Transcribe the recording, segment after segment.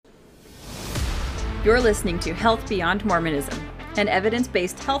You're listening to Health Beyond Mormonism, an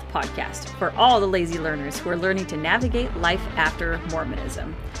evidence-based health podcast for all the lazy learners who are learning to navigate life after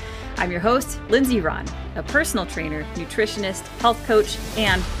Mormonism. I'm your host, Lindsay Ron, a personal trainer, nutritionist, health coach,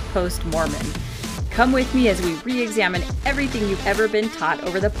 and post-Mormon. Come with me as we re-examine everything you've ever been taught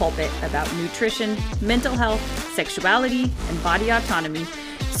over the pulpit about nutrition, mental health, sexuality, and body autonomy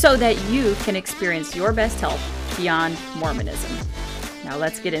so that you can experience your best health beyond Mormonism. Now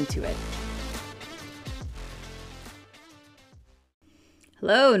let's get into it.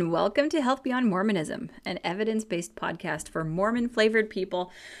 Hello and welcome to Health Beyond Mormonism, an evidence-based podcast for Mormon-flavored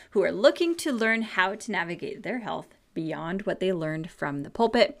people who are looking to learn how to navigate their health beyond what they learned from the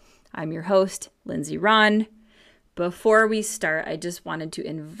pulpit. I'm your host, Lindsay Ron. Before we start, I just wanted to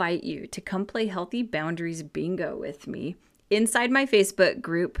invite you to come play Healthy Boundaries Bingo with me inside my Facebook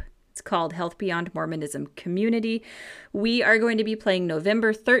group. It's called Health Beyond Mormonism Community. We are going to be playing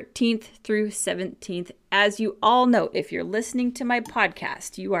November 13th through 17th. As you all know, if you're listening to my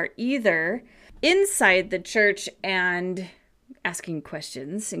podcast, you are either inside the church and asking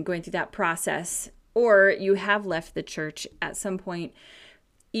questions and going through that process, or you have left the church at some point.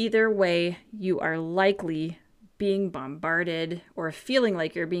 Either way, you are likely being bombarded or feeling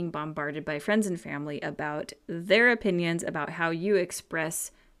like you're being bombarded by friends and family about their opinions about how you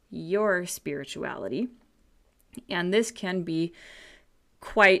express your spirituality. And this can be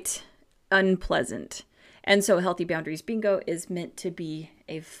quite unpleasant. And so Healthy Boundaries Bingo is meant to be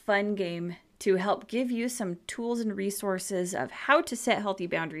a fun game to help give you some tools and resources of how to set healthy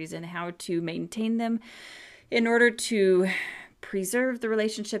boundaries and how to maintain them in order to preserve the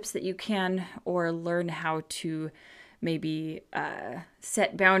relationships that you can, or learn how to maybe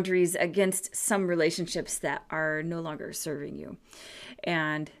set boundaries against some relationships that are no longer serving you.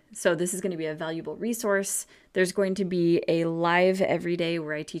 And so this is going to be a valuable resource. There's going to be a live every day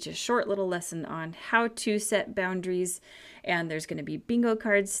where I teach a short little lesson on how to set boundaries. And there's going to be bingo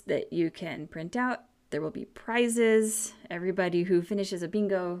cards that you can print out. There will be prizes. Everybody who finishes a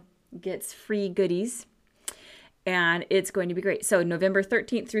bingo gets free goodies. And it's going to be great. So November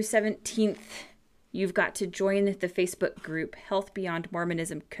 13th through 17th, you've got to join the Facebook group Health Beyond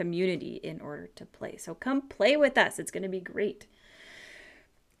Mormonism Community in order to play. So come play with us. It's going to be great.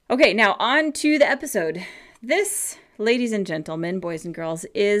 Okay, now on to the episode. This, ladies and gentlemen, boys and girls,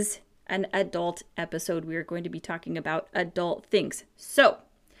 is an adult episode. We are going to be talking about adult things. So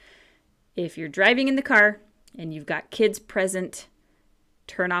if you're driving in the car and you've got kids present,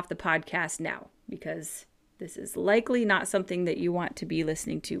 turn off the podcast now, because this is likely not something that you want to be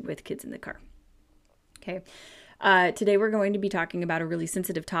listening to with kids in the car. Okay. Today we're going to be talking about a really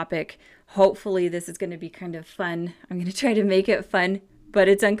sensitive topic. Hopefully this is going to be kind of fun. I'm going to try to make it fun, but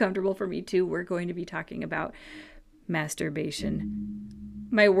it's uncomfortable for me too. We're going to be talking about masturbation.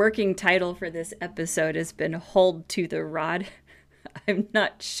 My working title for this episode has been Hold to the Rod. I'm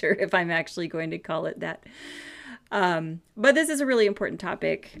not sure if I'm actually going to call it that. But this is a really important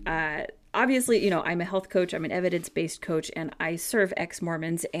topic. Obviously, I'm a health coach, I'm an evidence-based coach, and I serve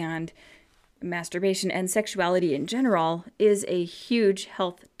ex-Mormons, and masturbation and sexuality in general is a huge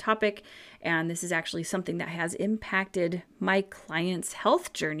health topic. And this is actually something that has impacted my clients'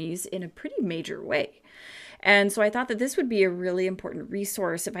 health journeys in a pretty major way. And so I thought that this would be a really important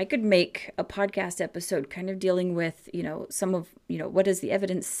resource if I could make a podcast episode kind of dealing with, some of, what does the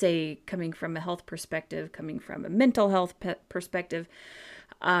evidence say coming from a health perspective, coming from a mental health perspective.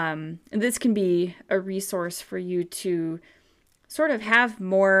 This can be a resource for you to sort of have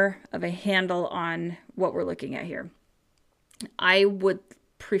more of a handle on what we're looking at here. I would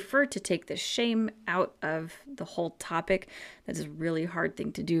prefer to take the shame out of the whole topic. That is a really hard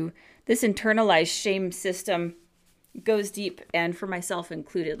thing to do. This internalized shame system goes deep, and for myself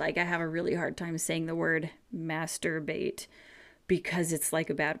included, I have a really hard time saying the word masturbate because it's like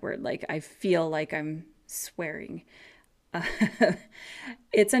a bad word. I feel like I'm swearing.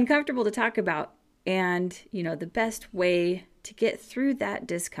 It's uncomfortable to talk about. And, the best way to get through that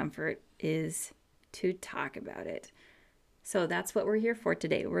discomfort is to talk about it. So that's what we're here for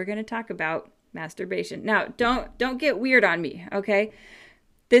today. We're going to talk about masturbation. Now, don't get weird on me, okay?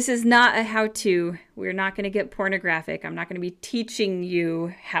 This is not a how-to. We're not going to get pornographic. I'm not going to be teaching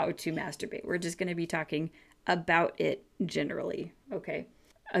you how to masturbate. We're just going to be talking about it generally, okay?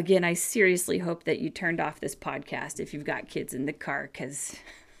 Again, I seriously hope that you turned off this podcast if you've got kids in the car, because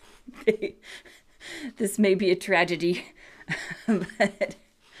this may be a tragedy. But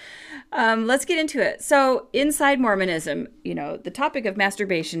let's get into it. So inside Mormonism, the topic of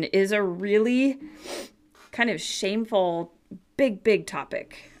masturbation is a really kind of shameful, big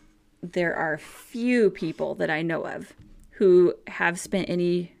topic. There are few people that I know of who have spent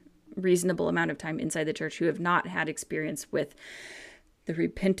any reasonable amount of time inside the church who have not had experience with the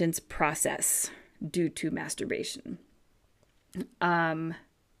repentance process due to masturbation.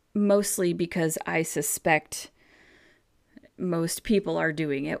 Mostly because I suspect most people are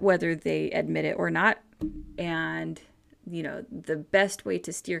doing it, whether they admit it or not. And, the best way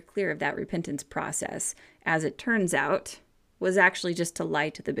to steer clear of that repentance process, as it turns out, was actually just to lie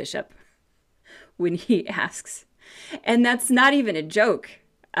to the bishop when he asks. And that's not even a joke.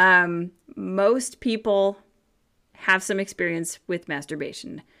 Most people have some experience with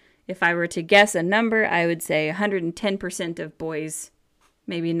masturbation. If I were to guess a number, I would say 110% of boys,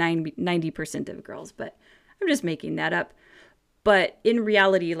 maybe 90% of girls, but I'm just making that up. But in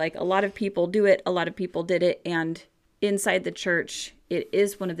reality, like, a lot of people do it, a lot of people did it, and inside the church, it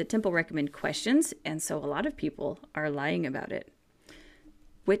is one of the temple recommend questions, and so a lot of people are lying about it,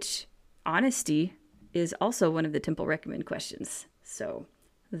 which honesty is also one of the temple recommend questions. So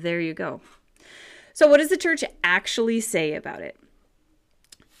there you go. So what does the church actually say about it?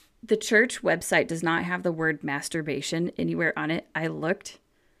 The church website does not have the word masturbation anywhere on it. I looked.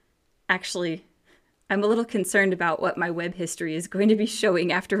 Actually, I'm a little concerned about what my web history is going to be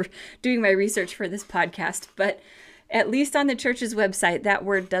showing after doing my research for this podcast, but at least on the church's website, that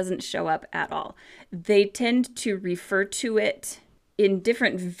word doesn't show up at all. They tend to refer to it in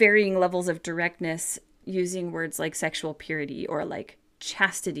different varying levels of directness using words like sexual purity or like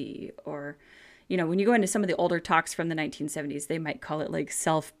chastity, or, when you go into some of the older talks from the 1970s, they might call it like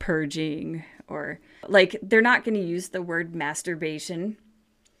self-purging, or like they're not going to use the word masturbation.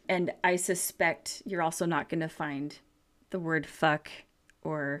 And I suspect you're also not going to find the word fuck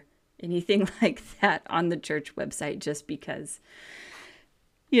or anything like that on the church website, just because,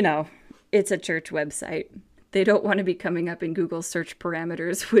 it's a church website. They don't want to be coming up in Google search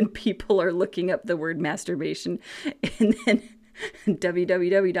parameters when people are looking up the word masturbation, and then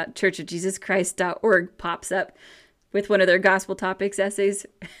www.churchofjesuschrist.org pops up with one of their gospel topics essays.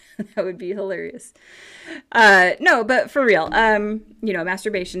 That would be hilarious. No, but for real,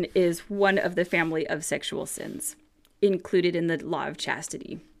 masturbation is one of the family of sexual sins included in the law of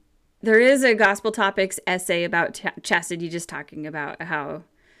chastity. There is a gospel topics essay about chastity, just talking about how,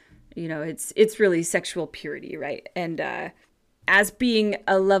 it's really sexual purity, right? And as being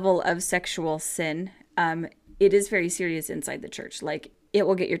a level of sexual sin, it is very serious inside the church. Like, it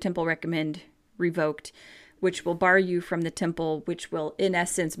will get your temple recommend revoked, which will bar you from the temple, which will, in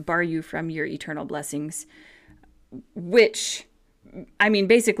essence, bar you from your eternal blessings, which,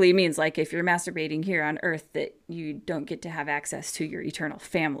 basically means, like, if you're masturbating here on earth, that you don't get to have access to your eternal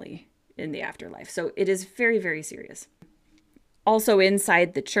family in the afterlife. So it is very, very serious. Also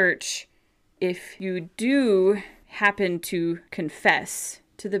inside the church, if you do happen to confess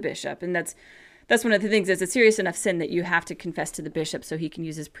to the bishop, and that's one of the things, it's a serious enough sin that you have to confess to the bishop so he can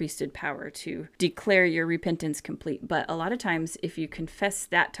use his priesthood power to declare your repentance complete. But a lot of times, if you confess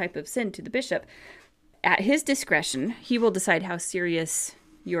that type of sin to the bishop, at his discretion, he will decide how serious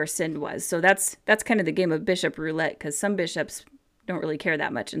your sin was. So that's kind of the game of bishop roulette, because some bishops don't really care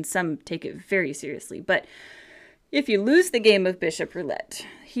that much and some take it very seriously. But if you lose the game of bishop roulette,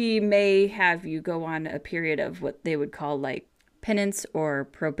 he may have you go on a period of what they would call like penance or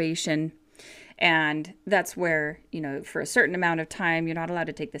probation. And that's where, for a certain amount of time, you're not allowed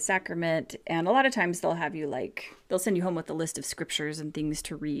to take the sacrament. And a lot of times they'll have you they'll send you home with a list of scriptures and things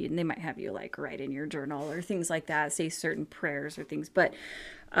to read. And they might have you write in your journal or things like that, say certain prayers or things. But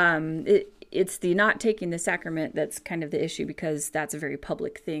it's the not taking the sacrament that's kind of the issue, because that's a very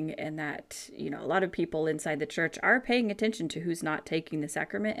public thing. And that, a lot of people inside the church are paying attention to who's not taking the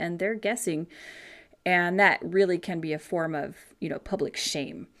sacrament, and they're guessing. And that really can be a form of, public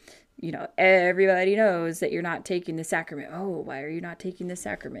shame. Everybody knows that you're not taking the sacrament. Oh, why are you not taking the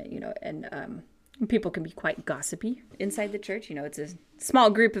sacrament? And people can be quite gossipy inside the church. It's a small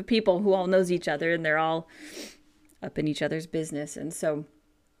group of people who all knows each other, and they're all up in each other's business. And so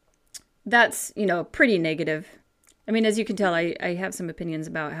that's, pretty negative. As you can tell, I have some opinions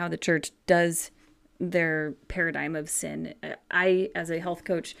about how the church does their paradigm of sin. I, as a health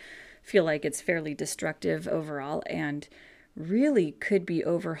coach, feel like it's fairly destructive overall, and really could be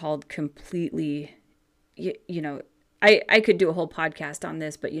overhauled completely. I could do a whole podcast on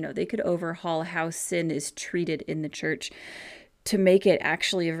this, but they could overhaul how sin is treated in the church to make it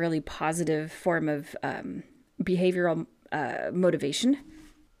actually a really positive form of behavioral motivation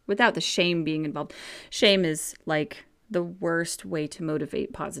without the shame being involved. Shame is like the worst way to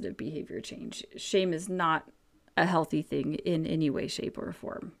motivate positive behavior change. Shame is not a healthy thing in any way, shape, or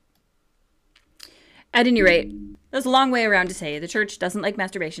form. At any rate, that's a long way around to say the church doesn't like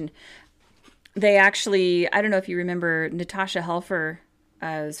masturbation. They actually, I don't know if you remember, Natasha Helfer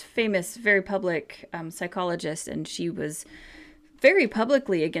was famous, very public psychologist, and she was very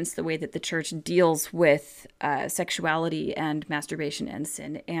publicly against the way that the church deals with sexuality and masturbation and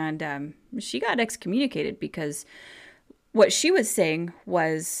sin. And she got excommunicated because what she was saying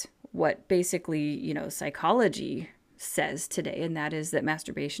was what basically, psychology says today, and that is that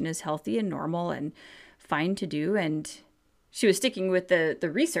masturbation is healthy and normal and fine to do. And she was sticking with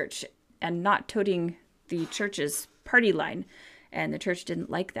the research and not toting the church's party line. And the church didn't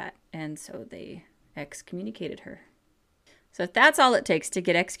like that. And so they excommunicated her. So if that's all it takes to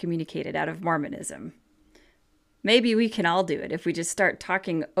get excommunicated out of Mormonism, maybe we can all do it if we just start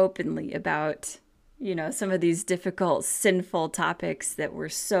talking openly about, some of these difficult, sinful topics that were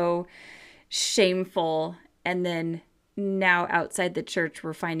so shameful. And then now outside the church,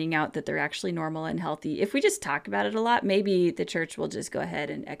 we're finding out that they're actually normal and healthy. If we just talk about it a lot, maybe the church will just go ahead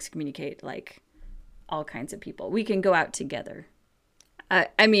and excommunicate like all kinds of people. We can go out together.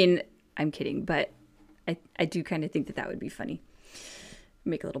 I'm kidding, but I do kind of think that would be funny.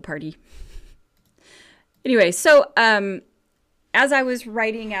 Make a little party. Anyway, so as I was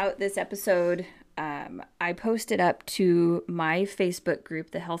writing out this episode, I posted up to my Facebook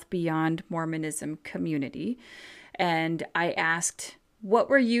group, the Health Beyond Mormonism community, and I asked, what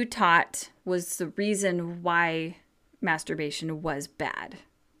were you taught was the reason why masturbation was bad?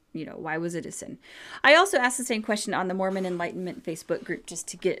 Why was it a sin? I also asked the same question on the Mormon Enlightenment Facebook group just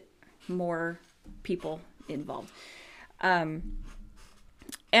to get more people involved. And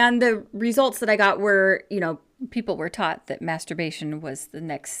the results that I got were, people were taught that masturbation was the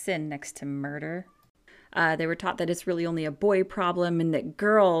next sin next to murder. They were taught that it's really only a boy problem and that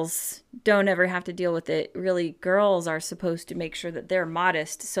girls don't ever have to deal with it. Really, girls are supposed to make sure that they're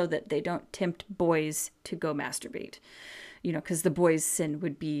modest so that they don't tempt boys to go masturbate. Because the boys' sin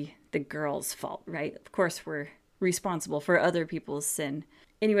would be the girls' fault, right? Of course, we're responsible for other people's sin.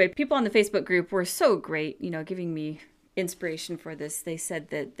 Anyway, people on the Facebook group were so great, giving me inspiration for this. They said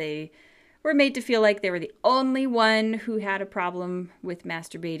that they were made to feel like they were the only one who had a problem with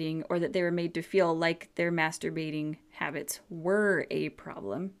masturbating, or that they were made to feel like their masturbating habits were a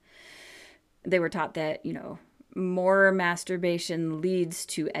problem. They were taught that, more masturbation leads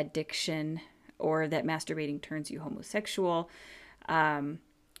to addiction, or that masturbating turns you homosexual.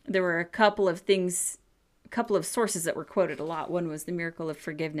 There were a couple of sources that were quoted a lot. One was The Miracle of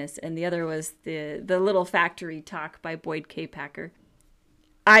Forgiveness, and the other was the Little Factory Talk by Boyd K. Packer.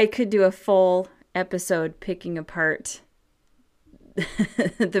 I could do a full episode picking apart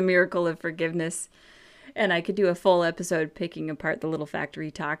The Miracle of Forgiveness, and I could do a full episode picking apart the Little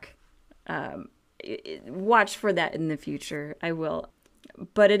Factory Talk. Watch for that in the future. I will.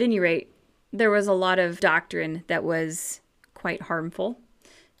 But at any rate, there was a lot of doctrine that was quite harmful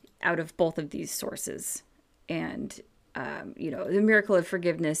out of both of these sources. And, The Miracle of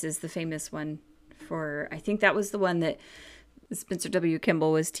Forgiveness is the famous one for, I think that was the one that Spencer W.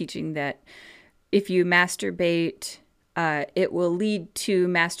 Kimball was teaching, that if you masturbate, it will lead to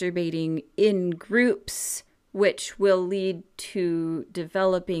masturbating in groups, which will lead to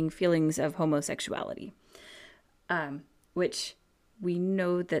developing feelings of homosexuality, which we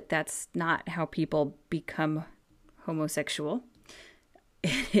know that that's not how people become homosexual.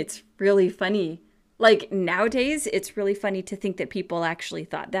 It's really funny. Like nowadays, it's really funny to think that people actually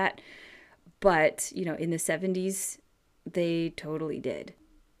thought that. But, in the 70s, they totally did.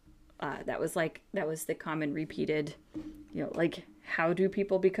 That was the common repeated, how do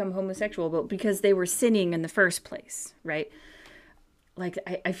people become homosexual? Well, because they were sinning in the first place, right? Like,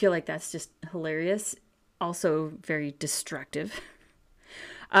 I feel like that's just hilarious. Also very destructive.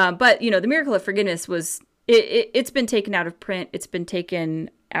 But, The Miracle of Forgiveness was, it's been taken out of print. It's been taken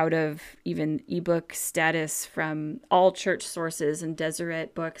out of even ebook status from all church sources and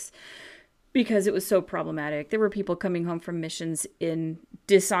Deseret books because it was so problematic. There were people coming home from missions in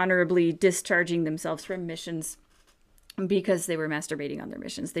dishonorably discharging themselves from missions because they were masturbating on their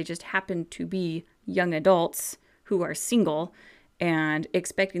missions. They just happened to be young adults who are single and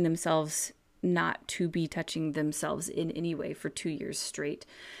expecting themselves not to be touching themselves in any way for 2 years straight.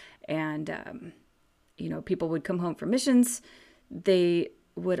 And, people would come home from missions. They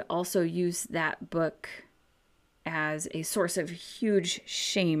would also use that book as a source of huge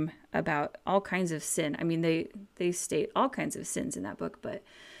shame about all kinds of sin. I mean, they state all kinds of sins in that book, but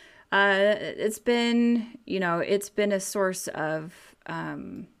it's been a source of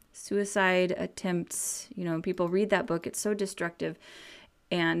suicide attempts. People read that book. It's so destructive.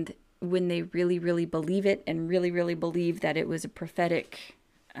 And when they really, really believe it and really, really believe that it was a prophetic,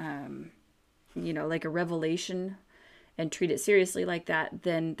 like a revelation, and treat it seriously like that,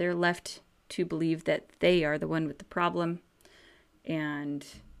 then they're left to believe that they are the one with the problem. And,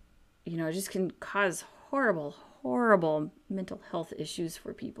 it just can cause horrible, horrible mental health issues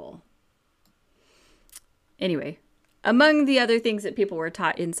for people. Anyway, among the other things that people were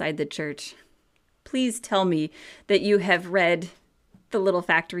taught inside the church, please tell me that you have read The Little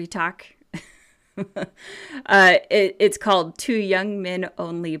Factory Talk. It's called Two Young Men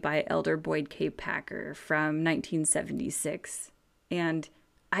Only by Elder Boyd K. Packer from 1976. And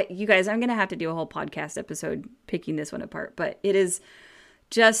you guys, I'm going to have to do a whole podcast episode picking this one apart, but it is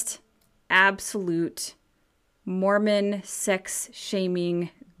just absolute Mormon sex shaming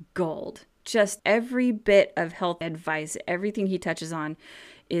gold. Just every bit of health advice, everything he touches on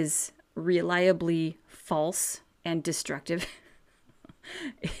is reliably false and destructive.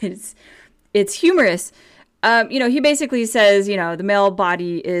 It's humorous. He basically says, the male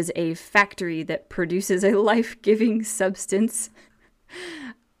body is a factory that produces a life-giving substance,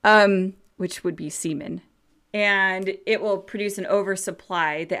 which would be semen. And it will produce an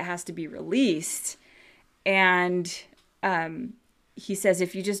oversupply that has to be released. And he says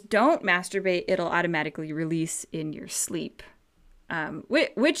if you just don't masturbate, it'll automatically release in your sleep,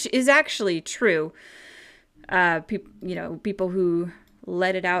 which is actually true. People who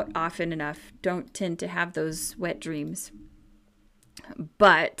let it out often enough don't tend to have those wet dreams.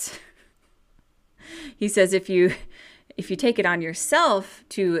 But he says if you take it on yourself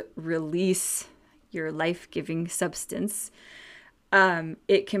to release your life-giving substance,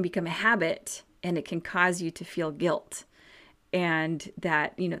 it can become a habit and it can cause you to feel guilt. And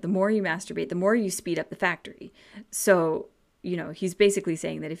that, the more you masturbate, the more you speed up the factory. So, he's basically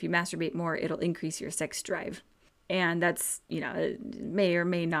saying that if you masturbate more, it'll increase your sex drive. And that's, it may or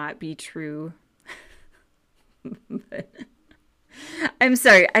may not be true. But I'm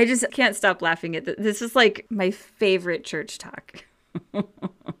sorry. I just can't stop laughing at this. This is like my favorite church talk.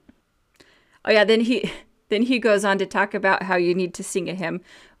 Oh yeah. Then he goes on to talk about how you need to sing a hymn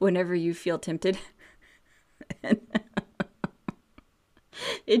whenever you feel tempted. And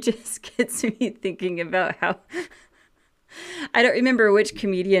it just gets me thinking about how I don't remember which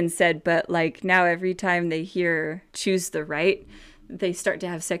comedian said, but like now every time they hear choose the right, they start to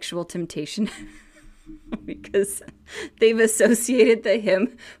have sexual temptation because they've associated the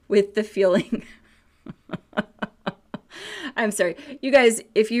hymn with the feeling. I'm sorry. You guys,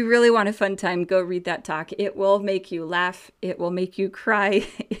 if you really want a fun time, go read that talk. It will make you laugh. It will make you cry.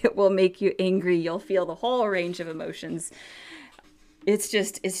 It will make you angry. You'll feel the whole range of emotions. It's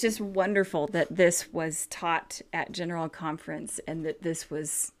just wonderful that this was taught at General Conference and that this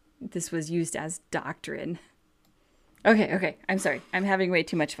was used as doctrine. Okay. I'm sorry. I'm having way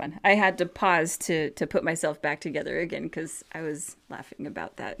too much fun. I had to pause to put myself back together again because I was laughing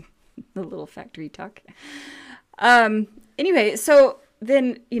about that, the little factory talk. Anyway, so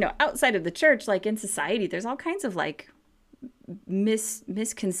then, outside of the church, like in society, there's all kinds of like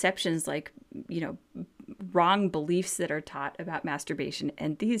misconceptions, like, wrong beliefs that are taught about masturbation.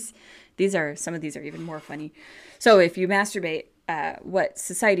 And some of these are even more funny. So if you masturbate, what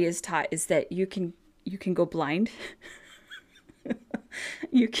society is taught is that you can go blind.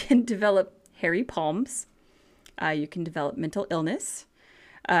 You can develop hairy palms. You can develop mental illness,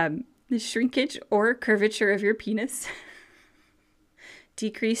 the shrinkage or curvature of your penis,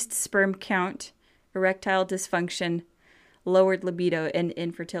 decreased sperm count, erectile dysfunction, lowered libido, and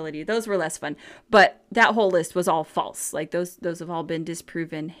infertility. Those were less fun, but that whole list was all false. Like those have all been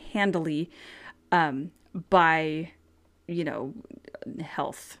disproven handily by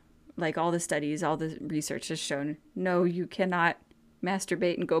health. Like all the studies, all the research has shown, no, you cannot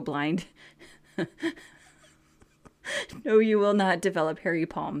masturbate and go blind. No, you will not develop hairy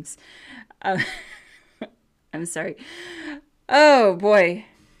palms. I'm sorry. Oh boy.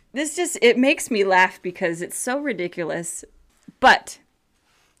 It makes me laugh because it's so ridiculous. But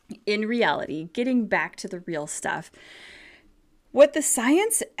in reality, getting back to the real stuff, what the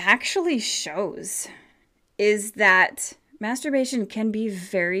science actually shows is that masturbation can be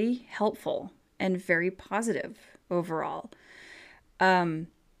very helpful and very positive overall.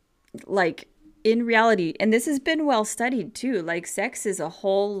 Like in reality, and this has been well studied too, like sex is a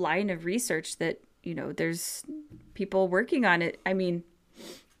whole line of research that, there's people working on it. I mean,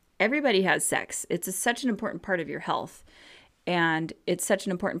 everybody has sex. It's such an important part of your health, and it's such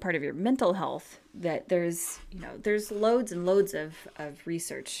an important part of your mental health that there's loads and loads of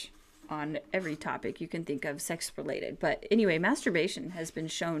research on every topic you can think of sex related. But anyway, masturbation has been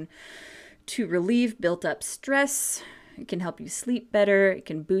shown to relieve built up stress. It can help you sleep better. It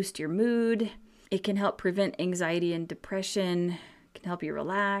can boost your mood. It can help prevent anxiety and depression. It can help you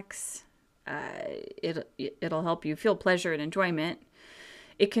relax. It'll help you feel pleasure and enjoyment.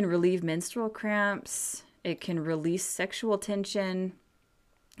 It can relieve menstrual cramps. It can release sexual tension,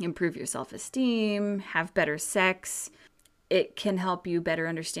 improve your self-esteem, have better sex. It can help you better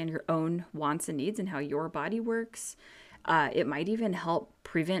understand your own wants and needs and how your body works. It might even help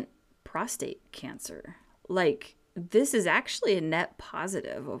prevent prostate cancer. Like, this is actually a net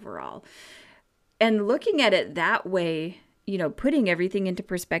positive overall. And looking at it that way, putting everything into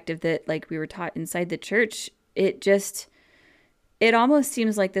perspective that like we were taught inside the church, it almost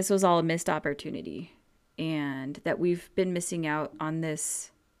seems like this was all a missed opportunity and that we've been missing out on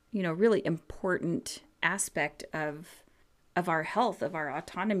this, really important aspect of our health, of our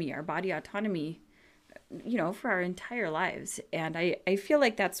autonomy, our body autonomy, for our entire lives. And I feel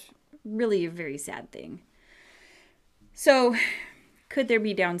like that's really a very sad thing. So could there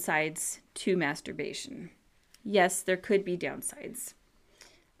be downsides to masturbation? Yes, there could be downsides.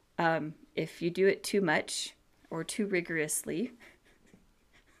 If you do it too much or too rigorously,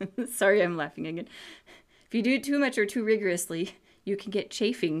 sorry, I'm laughing again. If you do it too much or too rigorously, you can get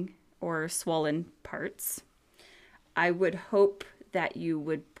chafing or swollen parts. I would hope that you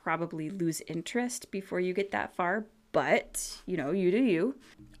would probably lose interest before you get that far, but, you do you.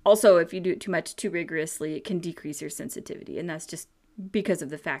 Also, if you do it too much, too rigorously, it can decrease your sensitivity, and that's just because of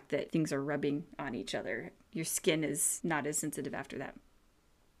the fact that things are rubbing on each other. Your skin is not as sensitive after that.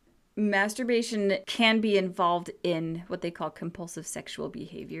 Masturbation can be involved in what they call compulsive sexual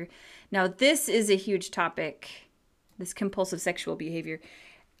behavior. Now, this is a huge topic, this compulsive sexual behavior.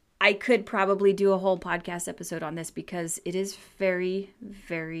 I could probably do a whole podcast episode on this because it is very,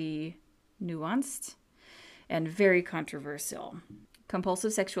 very nuanced and very controversial.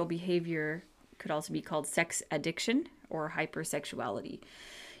 Compulsive sexual behavior could also be called sex addiction or hypersexuality.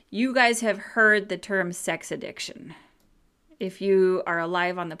 You guys have heard the term sex addiction. If you are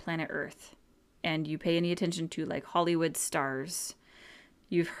alive on the planet Earth and you pay any attention to like Hollywood stars,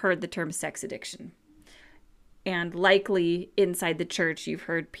 you've heard the term sex addiction. And likely inside the church, you've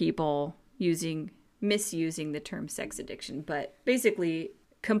heard people misusing the term sex addiction. But basically,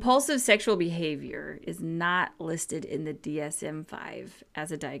 compulsive sexual behavior is not listed in the DSM-5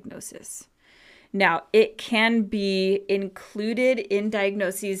 as a diagnosis. Now, it can be included in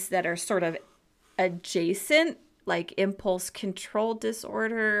diagnoses that are sort of adjacent, like impulse control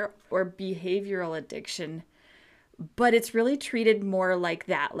disorder or behavioral addiction. But it's really treated more like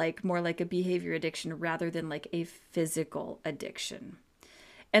that, like more like a behavior addiction rather than like a physical addiction.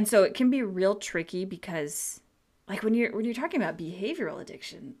 And so it can be real tricky because like when you're talking about behavioral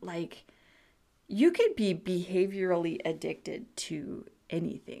addiction, like you could be behaviorally addicted to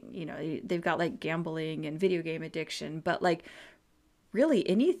anything. They've got like gambling and video game addiction, but like really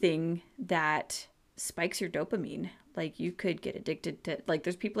anything that spikes your dopamine. Like you could get addicted to, like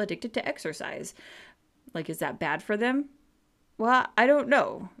there's people addicted to exercise. Like, is that bad for them? Well, I don't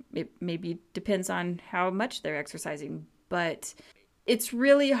know. It maybe depends on how much they're exercising, but it's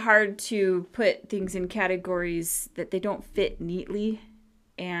really hard to put things in categories that they don't fit neatly.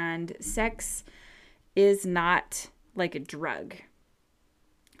 And sex is not like a drug.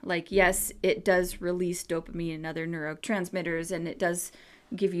 Like, yes, it does release dopamine and other neurotransmitters, and it does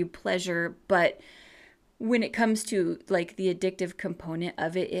give you pleasure, but when it comes to like the addictive component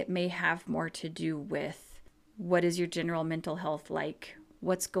of it, it may have more to do with what is your general mental health like?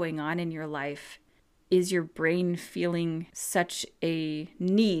 What's going on in your life? Is your brain feeling such a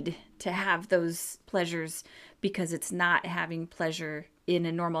need to have those pleasures because it's not having pleasure in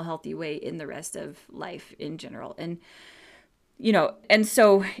a normal, healthy way in the rest of life in general? And, and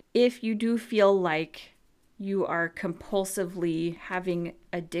so if you do feel like you are compulsively having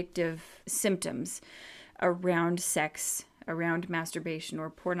addictive symptoms around sex, around masturbation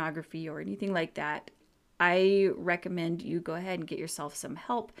or pornography or anything like that, I recommend you go ahead and get yourself some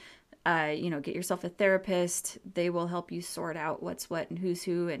help. Get yourself a therapist. They will help you sort out what's what and who's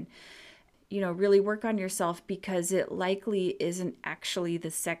who, and really work on yourself because it likely isn't actually the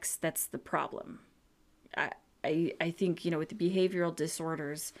sex that's the problem. I think with the behavioral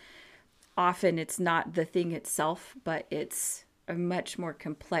disorders, often it's not the thing itself, but it's a much more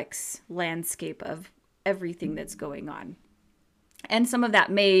complex landscape of everything that's going on. And some of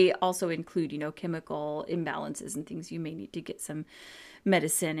that may also include, chemical imbalances and things. You may need to get some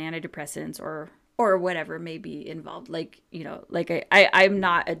medicine, antidepressants, or whatever may be involved. I'm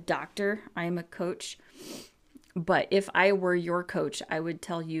not a doctor, I'm a coach. But if I were your coach, I would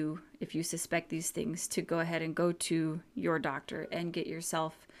tell you, if you suspect these things, to go ahead and go to your doctor and get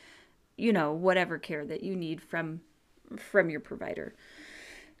yourself, whatever care that you need from your provider.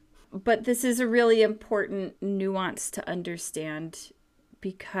 But this is a really important nuance to understand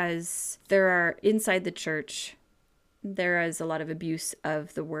because inside the church, there is a lot of abuse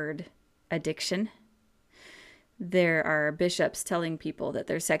of the word addiction. There are bishops telling people that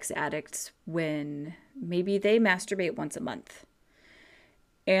they're sex addicts when maybe they masturbate once a month.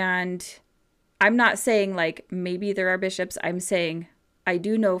 And I'm not saying like maybe there are bishops. I'm saying I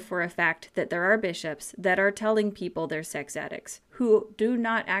do know for a fact that there are bishops that are telling people they're sex addicts who do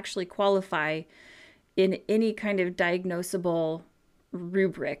not actually qualify in any kind of diagnosable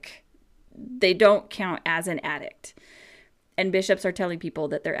rubric. They don't count as an addict. And bishops are telling people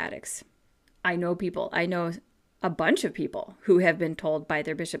that they're addicts. I know a bunch of people who have been told by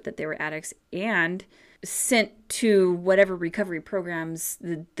their bishop that they were addicts and sent to whatever recovery programs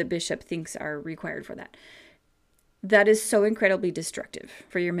the bishop thinks are required for that. That is so incredibly destructive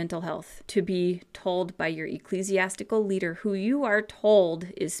for your mental health, to be told by your ecclesiastical leader, who you are told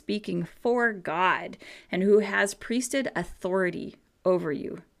is speaking for God and who has priesthood authority over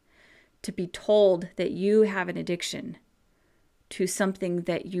you, to be told that you have an addiction to something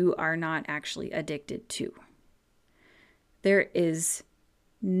that you are not actually addicted to. There is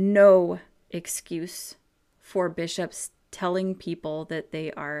no excuse for bishops telling people that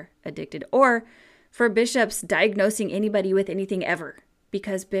they are addicted, or for bishops diagnosing anybody with anything ever,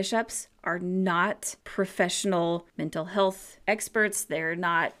 because bishops are not professional mental health experts. They're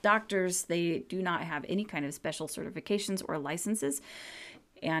not doctors. They do not have any kind of special certifications or licenses,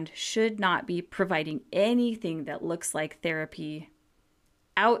 and should not be providing anything that looks like therapy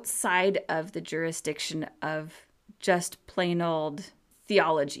outside of the jurisdiction of just plain old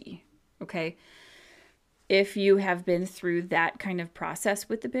theology, okay? If you have been through that kind of process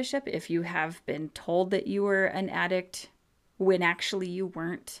with the bishop, if you have been told that you were an addict when actually you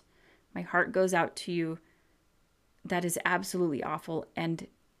weren't, my heart goes out to you. That is absolutely awful. And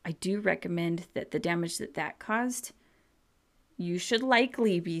I do recommend that the damage that caused, you should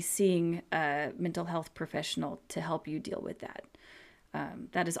likely be seeing a mental health professional to help you deal with that.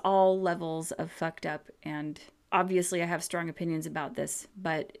 That is all levels of fucked up. And obviously I have strong opinions about this,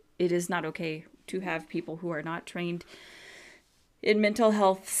 but it is not okay to have people who are not trained in mental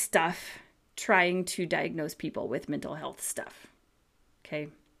health stuff trying to diagnose people with mental health stuff. Okay.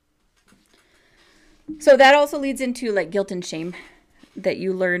 So that also leads into like guilt and shame that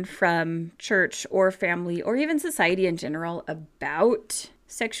you learn from church or family or even society in general about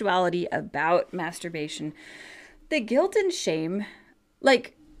sexuality, about masturbation. The guilt and shame,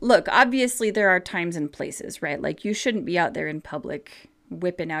 like, look, obviously there are times and places, right? Like you shouldn't be out there in public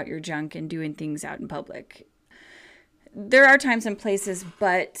whipping out your junk and doing things out in public. There are times and places,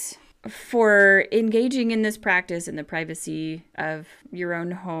 but for engaging in this practice in the privacy of your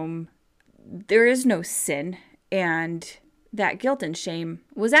own home, there is no sin. And that guilt and shame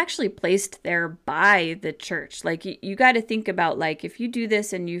was actually placed there by the church. Like you got to think about, like, if you do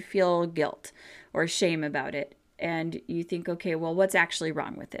this and you feel guilt or shame about it, and you think, okay, well, what's actually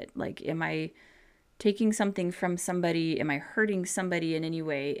wrong with it? Like, am I taking something from somebody? Am I hurting somebody in any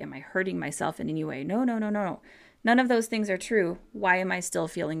way? Am I hurting myself in any way? No. None of those things are true. Why am I still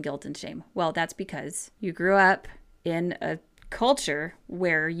feeling guilt and shame? Well, that's because you grew up in a culture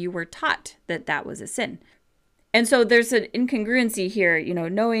where you were taught that that was a sin. And so there's an incongruency here,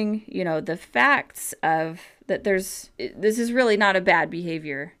 knowing, the facts of that this is really not a bad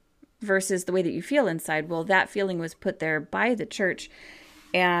behavior versus the way that you feel inside. Well, that feeling was put there by the church.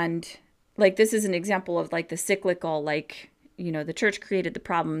 And like, this is an example of like the cyclical, like, the church created the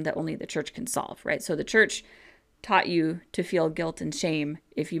problem that only the church can solve, right? So the church taught you to feel guilt and shame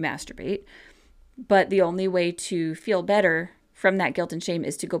if you masturbate. But the only way to feel better from that guilt and shame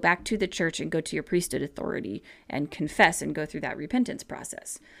is to go back to the church and go to your priesthood authority and confess and go through that repentance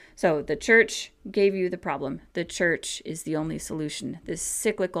process. So the church gave you the problem. The church is the only solution. This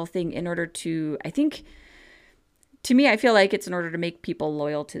cyclical thing in order to, I feel like it's in order to make people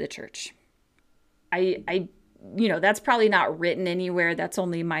loyal to the church. That's probably not written anywhere. That's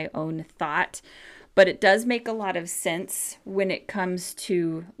only my own thought. But it does make a lot of sense when it comes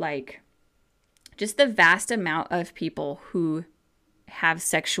to like just the vast amount of people who have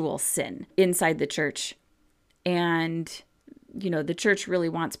sexual sin inside the church. And, the church really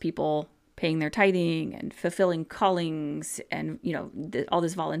wants people paying their tithing and fulfilling callings and, all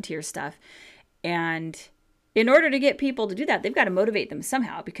this volunteer stuff. And in order to get people to do that, they've got to motivate them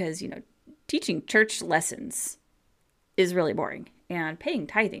somehow because, teaching church lessons is really boring and paying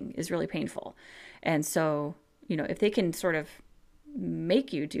tithing is really painful. And so, if they can sort of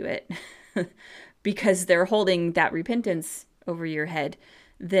make you do it because they're holding that repentance over your head,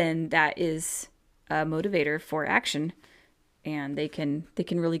 then that is a motivator for action, and they can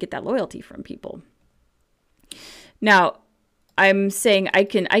really get that loyalty from people. Now, I'm saying I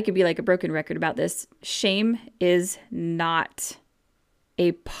could be like a broken record about this. Shame is not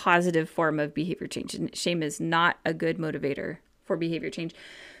a positive form of behavior change. And shame is not a good motivator for behavior change,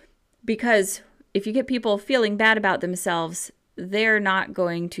 because if you get people feeling bad about themselves, they're not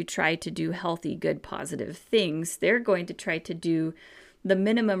going to try to do healthy, good, positive things. They're going to try to do the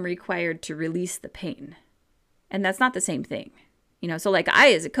minimum required to release the pain. And that's not the same thing. So like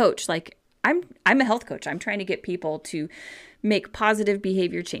I, as a coach, like I'm a health coach. I'm trying to get people to make positive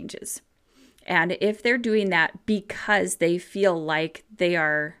behavior changes. And if they're doing that because they feel like they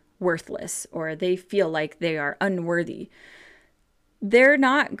are worthless or they feel like they are unworthy, they're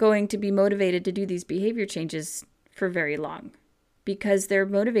not going to be motivated to do these behavior changes for very long, because they're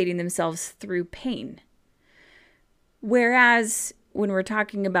motivating themselves through pain. Whereas when we're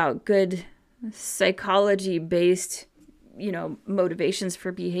talking about good psychology-based, motivations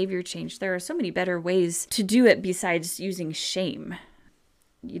for behavior change, there are so many better ways to do it besides using shame.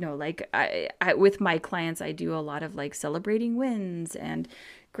 Like I with my clients, I do a lot of like celebrating wins and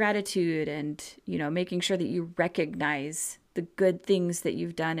gratitude and, making sure that you recognize the good things that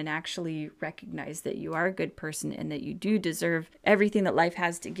you've done and actually recognize that you are a good person and that you do deserve everything that life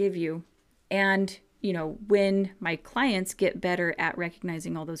has to give you. And, when my clients get better at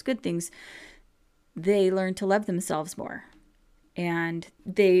recognizing all those good things, they learn to love themselves more. And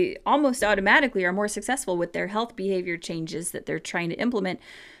they almost automatically are more successful with their health behavior changes that they're trying to implement,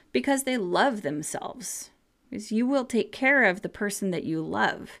 because they love themselves. Because you will take care of the person that you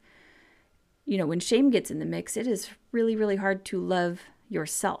love. When shame gets in the mix, it is really, really hard to love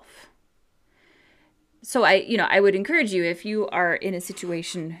yourself. So I would encourage you, if you are in a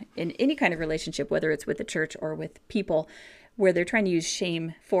situation in any kind of relationship, whether it's with the church or with people, where they're trying to use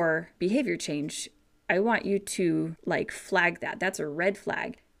shame for behavior change, I want you to flag that. That's a red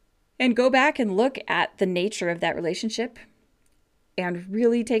flag. And go back and look at the nature of that relationship and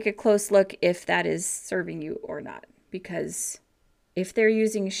really take a close look if that is serving you or not. Because if they're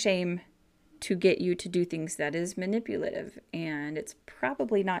using shame to get you to do things, that is manipulative, and it's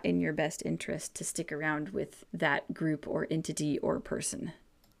probably not in your best interest to stick around with that group or entity or person.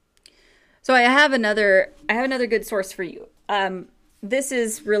 So I have another good source for you. This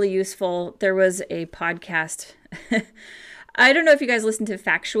is really useful. There was a podcast. I don't know if you guys listen to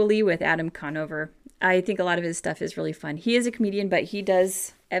Factually with Adam Conover. I think a lot of his stuff is really fun. He is a comedian, but he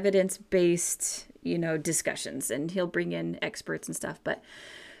does evidence-based, discussions, and he'll bring in experts and stuff. But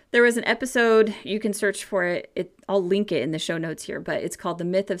there was an episode, you can search for it. I'll link it in the show notes here, but it's called The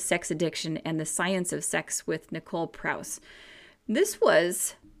Myth of Sex Addiction and the Science of Sex with Nicole Prouse. This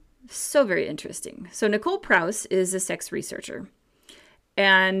was so very interesting. So Nicole Prouse is a sex researcher,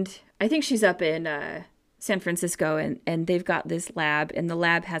 and I think she's up in San Francisco, and they've got this lab, and the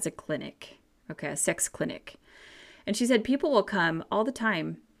lab has a clinic, a sex clinic. And she said people will come all the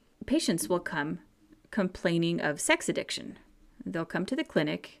time. Patients will come complaining of sex addiction. They'll come to the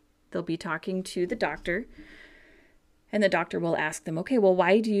clinic. They'll be talking to the doctor, and the doctor will ask them, okay, well,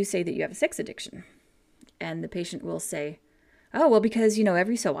 why do you say that you have a sex addiction? And the patient will say, oh, well, because,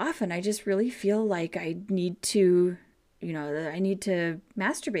 every so often I just really feel like I need to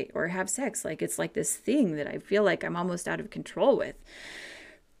masturbate or have sex. Like, it's like this thing that I feel like I'm almost out of control with.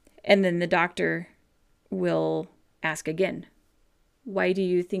 And then the doctor will ask again, why do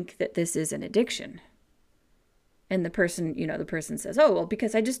you think that this is an addiction? And the person says, oh, well,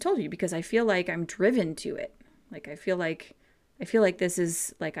 because I just told you, because I feel like I'm driven to it. Like, I feel like this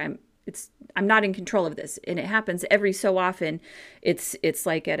is like, I'm not in control of this. And it happens every so often. It's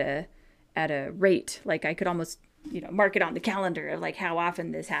like at a rate, like I could almost, mark it on the calendar of like how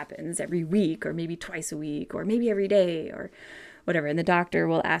often this happens, every week, or maybe twice a week, or maybe every day, or whatever. And the doctor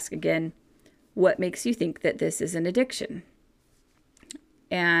will ask again, what makes you think that this is an addiction?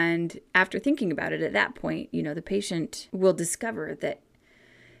 And after thinking about it at that point, the patient will discover that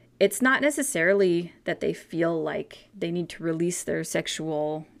it's not necessarily that they feel like they need to release their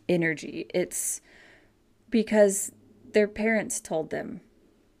sexual energy. It's because their parents told them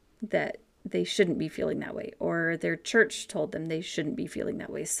that they shouldn't be feeling that way, or their church told them they shouldn't be feeling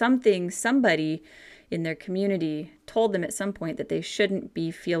that way. Somebody in their community told them at some point that they shouldn't be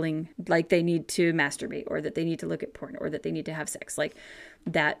feeling like they need to masturbate, or that they need to look at porn, or that they need to have sex. Like,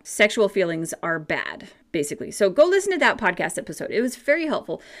 that sexual feelings are bad, basically. So go listen to that podcast episode. It was very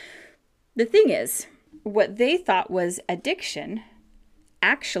helpful. The thing is, what they thought was addiction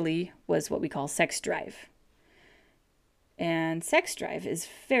actually was what we call sex drive. And sex drive is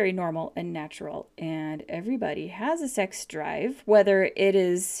very normal and natural, and everybody has a sex drive, whether it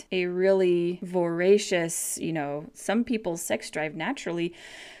is a really voracious, some people's sex drive naturally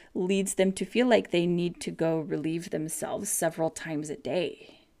leads them to feel like they need to go relieve themselves several times a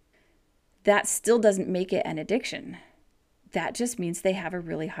day. That still doesn't make it an addiction, that just means they have a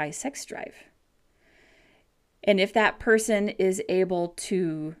really high sex drive. And if that person is able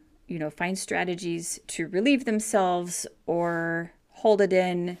to, find strategies to relieve themselves or hold it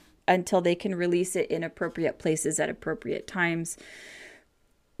in until they can release it in appropriate places at appropriate times,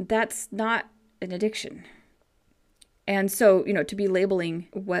 that's not an addiction. And so, to be labeling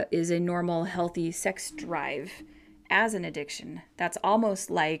what is a normal, healthy sex drive as an addiction, that's almost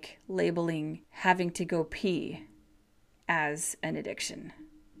like labeling having to go pee as an addiction.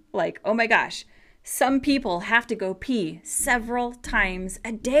 Like, oh my gosh, some people have to go pee several times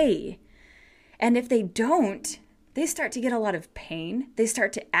a day. And if they don't, they start to get a lot of pain. They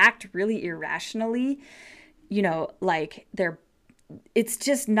start to act really irrationally, like it's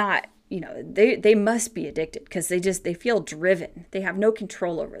just not, they must be addicted because they feel driven. They have no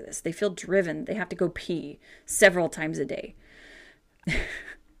control over this. They feel driven. They have to go pee several times a day.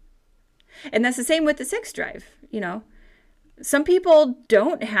 And that's the same with the sex drive, Some people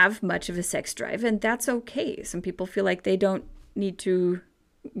don't have much of a sex drive, and that's okay. Some people feel like they don't need to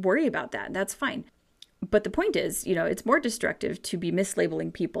worry about that. That's fine. But the point is, it's more destructive to be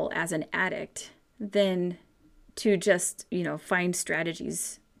mislabeling people as an addict than to just, find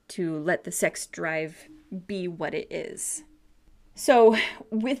strategies to let the sex drive be what it is. So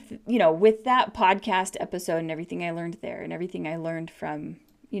with that podcast episode and everything I learned there and everything I learned from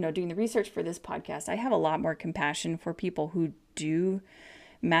doing the research for this podcast, I have a lot more compassion for people who do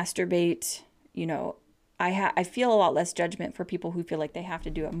masturbate. I feel a lot less judgment for people who feel like they have to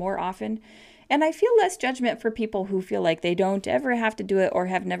do it more often. And I feel less judgment for people who feel like they don't ever have to do it or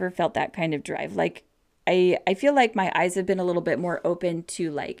have never felt that kind of drive. Like, I feel like my eyes have been a little bit more open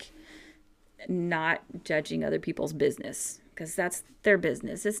to like not judging other people's business because that's their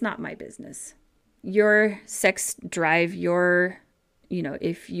business. It's not my business. Your sex drive, what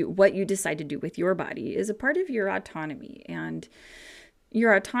you decide to do with your body is a part of your autonomy, and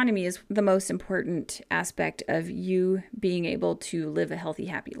your autonomy is the most important aspect of you being able to live a healthy,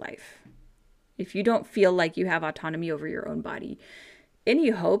 happy life. If you don't feel like you have autonomy over your own body,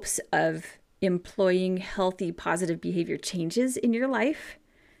 any hopes of employing healthy, positive behavior changes in your life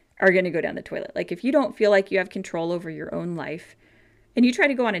are going to go down the toilet. Like if you don't feel like you have control over your own life and you try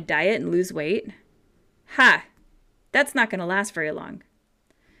to go on a diet and lose weight, that's not going to last very long.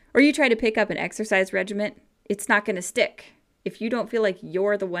 Or you try to pick up an exercise regimen, it's not going to stick if you don't feel like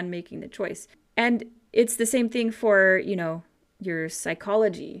you're the one making the choice. And it's the same thing for, your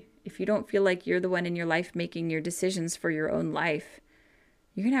psychology. If you don't feel like you're the one in your life making your decisions for your own life,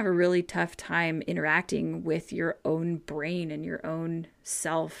 you're going to have a really tough time interacting with your own brain and your own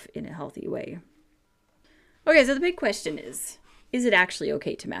self in a healthy way. Okay, so the big question is it actually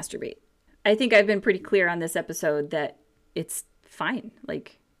okay to masturbate? I think I've been pretty clear on this episode that it's fine.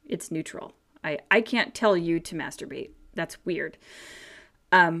 Like, it's neutral. I can't tell you to masturbate. That's weird.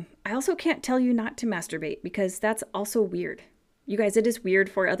 I also can't tell you not to masturbate because that's also weird. You guys, it is weird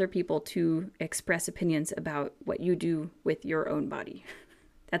for other people to express opinions about what you do with your own body.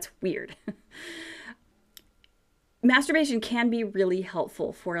 That's weird. Masturbation can be really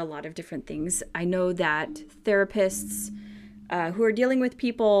helpful for a lot of different things. I know that therapists who are dealing with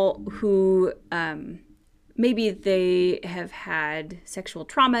people who maybe they have had sexual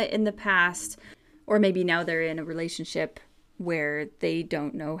trauma in the past, or maybe now they're in a relationship where they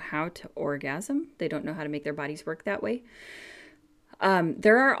don't know how to orgasm. They don't know how to make their bodies work that way.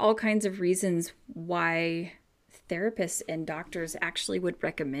 There are all kinds of reasons why therapists and doctors actually would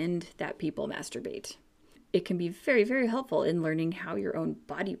recommend that people masturbate. It can be very, very helpful in learning how your own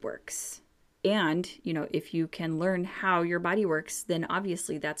body works. And, if you can learn how your body works, then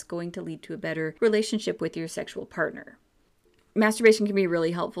obviously that's going to lead to a better relationship with your sexual partner. Masturbation can be a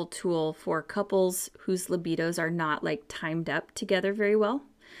really helpful tool for couples whose libidos are not timed up together very well.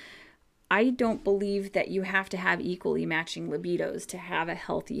 I don't believe that you have to have equally matching libidos to have a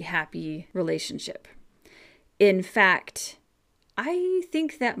healthy, happy relationship. In fact, I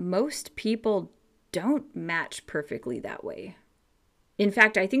think that most people don't match perfectly that way. In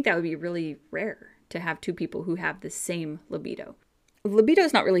fact, I think that would be really rare to have two people who have the same libido. Libido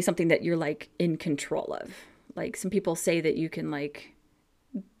is not really something that you're in control of. Some people say that you can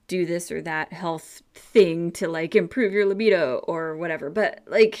do this or that health thing to improve your libido or whatever. But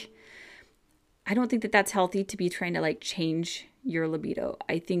I don't think that that's healthy to be trying to change your libido.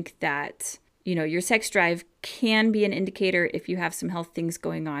 I think that, your sex drive can be an indicator if you have some health things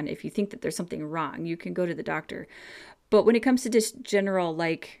going on. If you think that there's something wrong, you can go to the doctor. But when it comes to just general,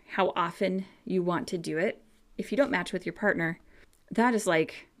 how often you want to do it, if you don't match with your partner, that is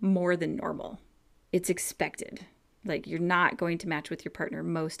more than normal. It's expected. You're not going to match with your partner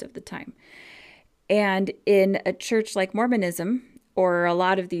most of the time. And in a church like Mormonism, or a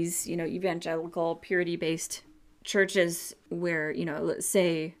lot of these, evangelical purity-based churches where, let's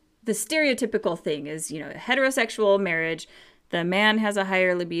say the stereotypical thing is, heterosexual marriage, the man has a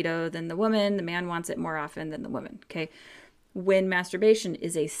higher libido than the woman, the man wants it more often than the woman, okay? When masturbation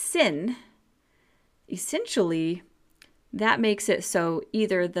is a sin, essentially, that makes it so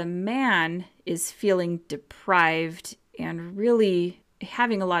either the man is feeling deprived and really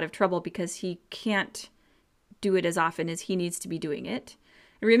having a lot of trouble because he can't do it as often as he needs to be doing it.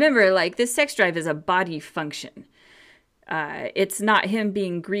 Remember, this sex drive is a body function. It's not him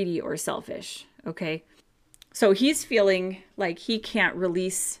being greedy or selfish, okay? So he's feeling like he can't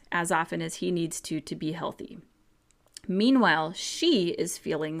release as often as he needs to be healthy. Meanwhile, she is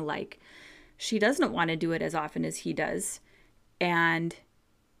feeling like she doesn't want to do it as often as he does, and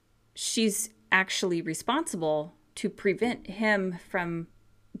she's actually responsible to prevent him from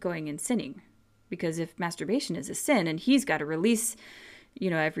going and sinning. Because if masturbation is a sin and he's got to release,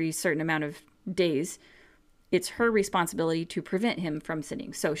 every certain amount of days, it's her responsibility to prevent him from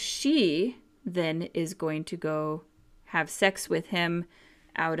sinning. So she then is going to go have sex with him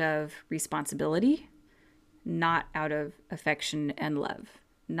out of responsibility, not out of affection and love.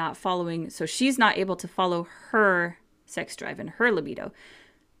 Not following, so she's not able to follow her sex drive and her libido.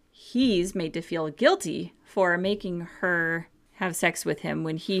 He's made to feel guilty for making her have sex with him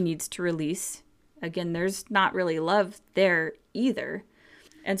when he needs to release. Again, there's not really love there either.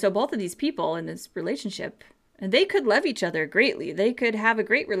 And so both of these people in this relationship, and they could love each other greatly. They could have a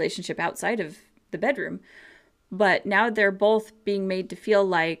great relationship outside of the bedroom. But now they're both being made to feel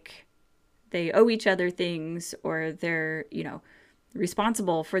like they owe each other things, or they're,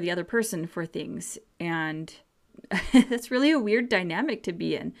 responsible for the other person for things. And that's really a weird dynamic to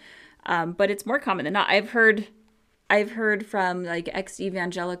be in. But it's more common than not. I've heard from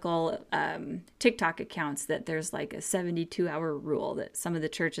ex-evangelical TikTok accounts that there's a 72-hour rule that some of the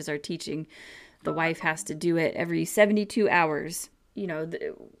churches are teaching. The wife has to do it every 72 hours.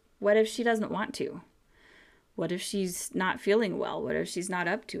 What if she doesn't want to? What if she's not feeling well? What if she's not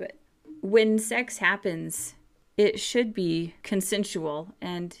up to it? When sex happens, it should be consensual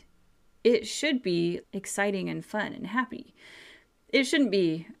and it should be exciting and fun and happy. It shouldn't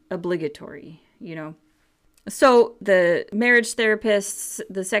be obligatory, So the marriage therapists,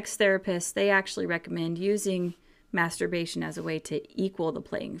 the sex therapists, they actually recommend using masturbation as a way to equal the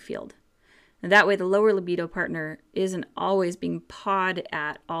playing field. And that way the lower libido partner isn't always being pawed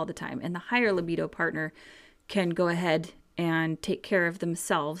at all the time. And the higher libido partner can go ahead and take care of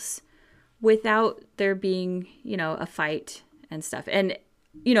themselves without there being, a fight and stuff. And,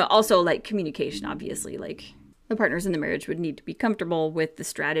 also communication, obviously, the partners in the marriage would need to be comfortable with the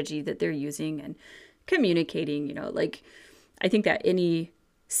strategy that they're using and communicating, I think that any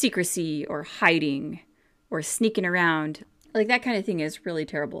secrecy or hiding or sneaking around, that kind of thing is really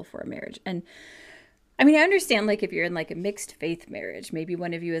terrible for a marriage. And I understand if you're in a mixed faith marriage, maybe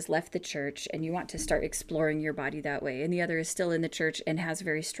one of you has left the church and you want to start exploring your body that way, and the other is still in the church and has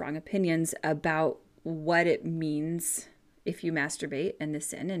very strong opinions about what it means if you masturbate and the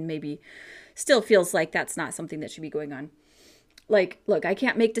sin, and maybe still feels like that's not something that should be going on. Look, I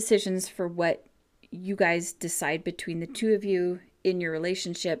can't make decisions for what you guys decide between the two of you in your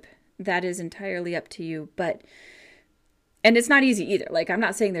relationship. That is entirely up to you. And it's not easy either. I'm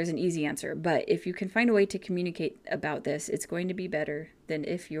not saying there's an easy answer, but if you can find a way to communicate about this, it's going to be better than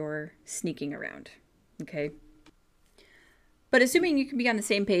if you're sneaking around. Okay. But assuming you can be on the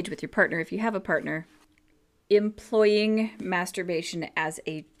same page with your partner, if you have a partner, employing masturbation as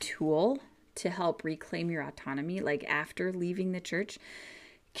a tool to help reclaim your autonomy, after leaving the church,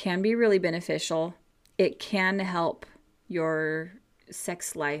 can be really beneficial. It can help your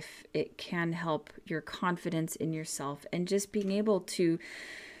sex life. It can help your confidence in yourself, and just being able to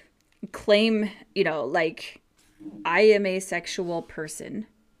claim, I am a sexual person.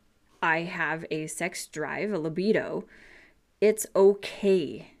 I have a sex drive, a libido. It's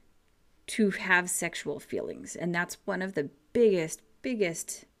okay to have sexual feelings. And that's one of the biggest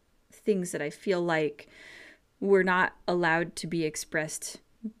things that I feel like were not allowed to be expressed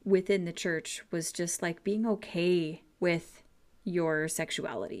within the church, was just being okay with your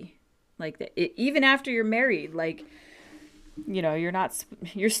sexuality. Even after you're married,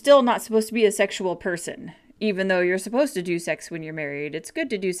 you're still not supposed to be a sexual person, even though you're supposed to do sex when you're married. It's good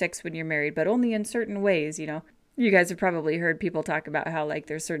to do sex when you're married, but only in certain ways, You guys have probably heard people talk about how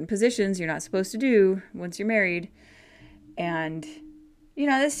there's certain positions you're not supposed to do once you're married. And,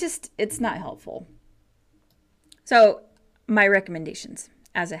 it's not helpful. So my recommendations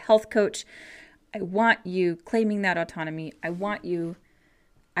as a health coach, I want you claiming that autonomy. I want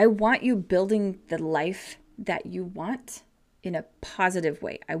I want you building the life that you want in a positive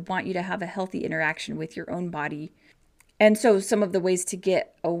way. I want you to have a healthy interaction with your own body. And so some of the ways to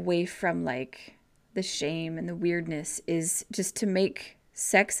get away from like the shame and the weirdness is just to make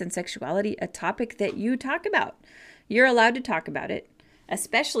sex and sexuality a topic that you talk about. You're allowed to talk about it,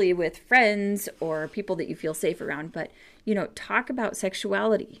 especially with friends or people that you feel safe around. But, talk about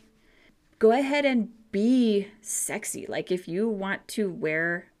sexuality. Go ahead and be sexy. Like if you want to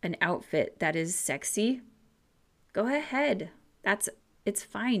wear an outfit that is sexy, go ahead. It's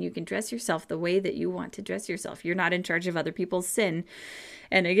fine. You can dress yourself the way that you want to dress yourself. You're not in charge of other people's sin.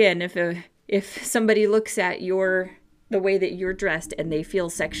 And again, if somebody looks at the way that you're dressed and they feel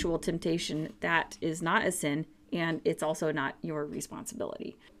sexual temptation, that is not a sin, and it's also not your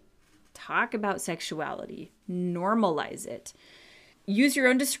responsibility. Talk about sexuality. Normalize it. Use your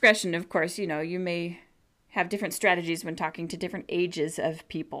own discretion, of course. You may have different strategies when talking to different ages of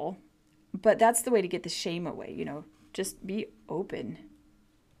people, but that's the way to get the shame away. Just be open.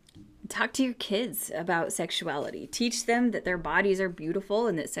 Talk to your kids about sexuality. Teach them that their bodies are beautiful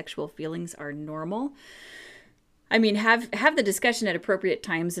and that sexual feelings are normal. I mean, have the discussion at appropriate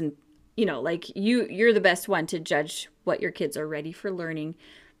times, and you're the best one to judge what your kids are ready for learning.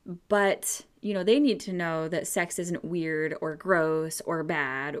 But, they need to know that sex isn't weird or gross or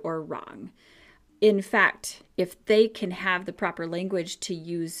bad or wrong. In fact, if they can have the proper language to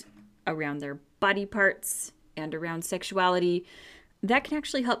use around their body parts and around sexuality, that can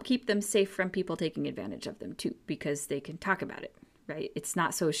actually help keep them safe from people taking advantage of them too, because they can talk about it, right? It's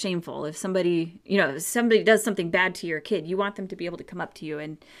not so shameful. If somebody does something bad to your kid, you want them to be able to come up to you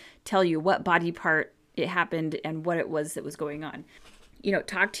and tell you what body part it happened and what it was that was going on.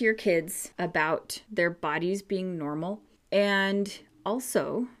 Talk to your kids about their bodies being normal, and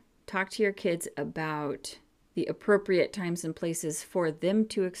also talk to your kids about the appropriate times and places for them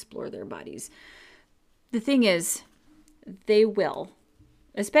to explore their bodies. The thing is, they will,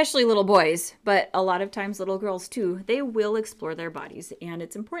 especially little boys, but a lot of times little girls too, they will explore their bodies. And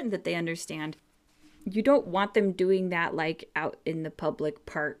it's important that they understand you don't want them doing that like out in the public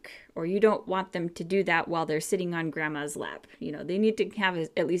park, or you don't want them to do that while they're sitting on grandma's lap. They need to have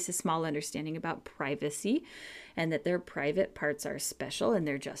at least a small understanding about privacy, and that their private parts are special and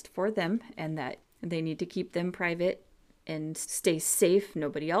they're just for them, and that they need to keep them private and stay safe.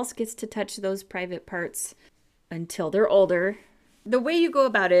 Nobody else gets to touch those private parts until they're older. The way you go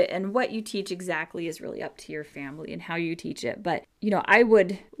about it and what you teach exactly is really up to your family and how you teach it. But, I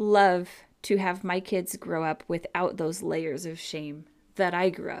would love to have my kids grow up without those layers of shame that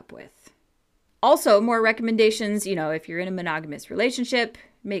I grew up with. Also, more recommendations, if you're in a monogamous relationship,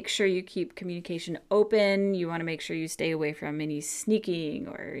 make sure you keep communication open. You want to make sure you stay away from any sneaking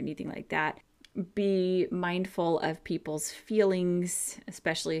or anything like that. Be mindful of people's feelings,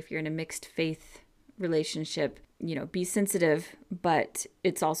 especially if you're in a mixed faith relationship. Be sensitive, but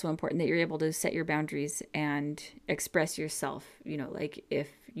it's also important that you're able to set your boundaries and express yourself. Like if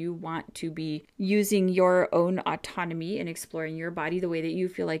you want to be using your own autonomy and exploring your body the way that you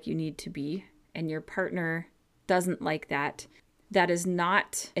feel like you need to be, and your partner doesn't like that, that is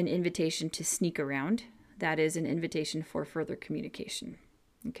not an invitation to sneak around. That is an invitation for further communication.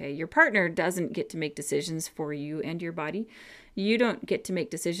 Okay, your partner doesn't get to make decisions for you and your body. You don't get to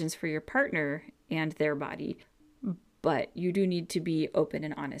make decisions for your partner and their body, but you do need to be open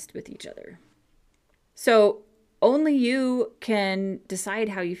and honest with each other. So only you can decide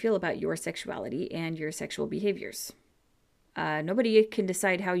how you feel about your sexuality and your sexual behaviors. Nobody can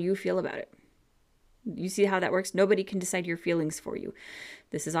decide how you feel about it. You see how that works? Nobody can decide your feelings for you.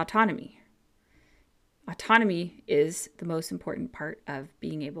 This is autonomy. Autonomy is the most important part of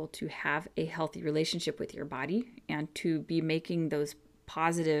being able to have a healthy relationship with your body and to be making those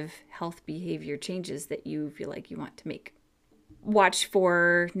positive health behavior changes that you feel like you want to make. Watch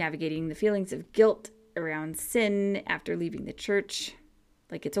for navigating the feelings of guilt around sin after leaving the church.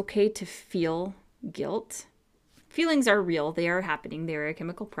 Like, it's okay to feel guilt. Feelings are real. They are happening. They are a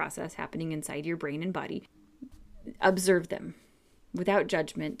chemical process happening inside your brain and body. Observe them without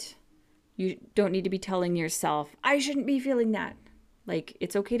judgment. You don't need to be telling yourself, I shouldn't be feeling that. Like,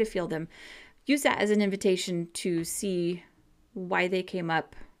 it's okay to feel them. Use that as an invitation to see why they came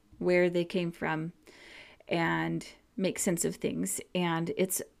up, where they came from, and make sense of things. And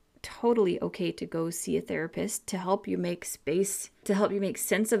it's totally okay to go see a therapist to help you make space, to help you make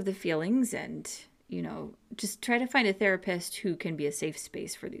sense of the feelings, and, just try to find a therapist who can be a safe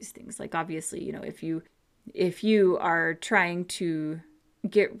space for these things. Like, obviously, if you are trying to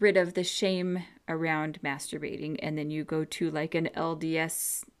get rid of the shame around masturbating, and then you go to like an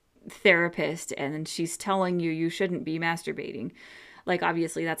LDS therapist and she's telling you shouldn't be masturbating, Like,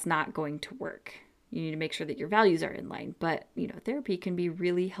 obviously, that's not going to work. You need to make sure that your values are in line. But, therapy can be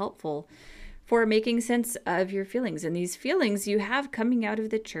really helpful for making sense of your feelings. And these feelings you have coming out of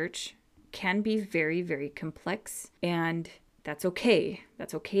the church can be very, very complex. And that's okay.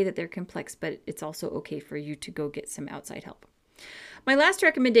 That's okay that they're complex, but it's also okay for you to go get some outside help. My last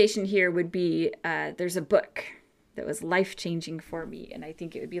recommendation here would be there's a book that was life-changing for me, and I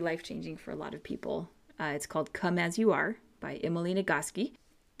think it would be life-changing for a lot of people. It's called Come As You Are by Emily Nagoski.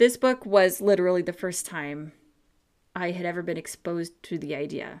 This book was literally the first time I had ever been exposed to the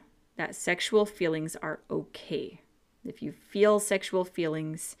idea that sexual feelings are okay. If you feel sexual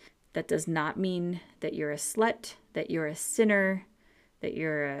feelings, that does not mean that you're a slut, that you're a sinner, that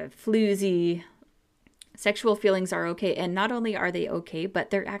you're a floozy. Sexual feelings are okay, and not only are they okay, but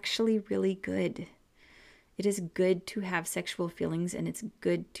they're actually really good. It is good to have sexual feelings, and it's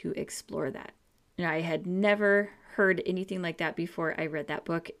good to explore that. I had never heard anything like that before I read that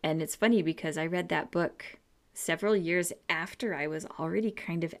book, and it's funny because I read that book several years after I was already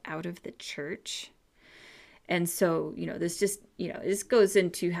kind of out of the church. And so, this goes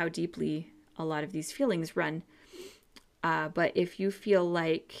into how deeply a lot of these feelings run. But if you feel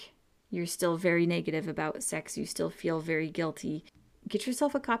like you're still very negative about sex, you still feel very guilty, get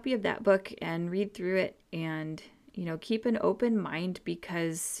yourself a copy of that book and read through it, and, keep an open mind,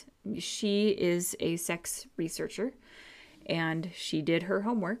 because she is a sex researcher and she did her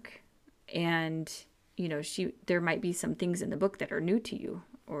homework, and, there might be some things in the book that are new to you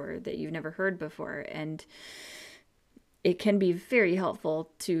or that you've never heard before. And it can be very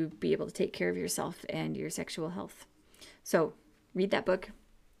helpful to be able to take care of yourself and your sexual health. So read that book.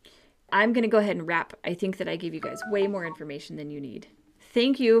 I'm going to go ahead and wrap. I think that I gave you guys way more information than you need.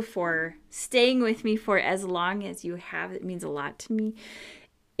 Thank you for staying with me for as long as you have. It means a lot to me.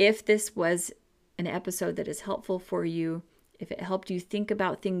 If this was an episode that is helpful for you, if it helped you think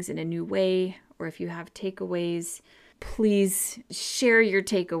about things in a new way, or if you have takeaways, please share your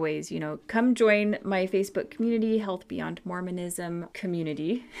takeaways. Come join my Facebook community, Health Beyond Mormonism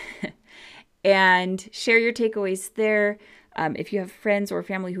community, and share your takeaways there. If you have friends or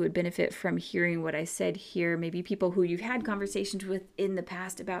family who would benefit from hearing what I said here, maybe people who you've had conversations with in the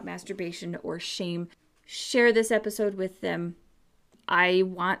past about masturbation or shame, share this episode with them. I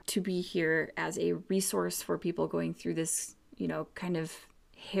want to be here as a resource for people going through this, kind of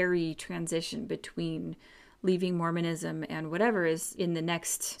hairy transition between leaving Mormonism and whatever is in the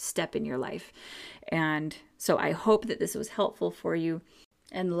next step in your life. And so I hope that this was helpful for you.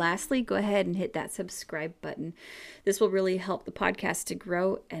 And lastly, go ahead and hit that subscribe button. This will really help the podcast to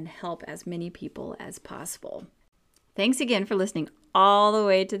grow and help as many people as possible. Thanks again for listening all the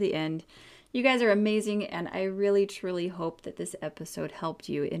way to the end. You guys are amazing, and I really, truly hope that this episode helped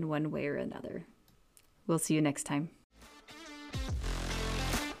you in one way or another. We'll see you next time.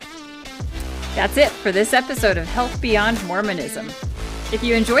 That's it for this episode of Health Beyond Mormonism. If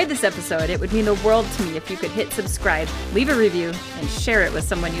you enjoyed this episode, it would mean the world to me if you could hit subscribe, leave a review, and share it with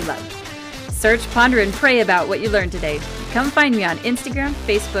someone you love. Search, ponder, and pray about what you learned today. Come find me on Instagram,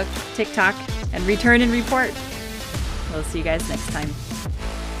 Facebook, TikTok, and return and report. We'll see you guys next time.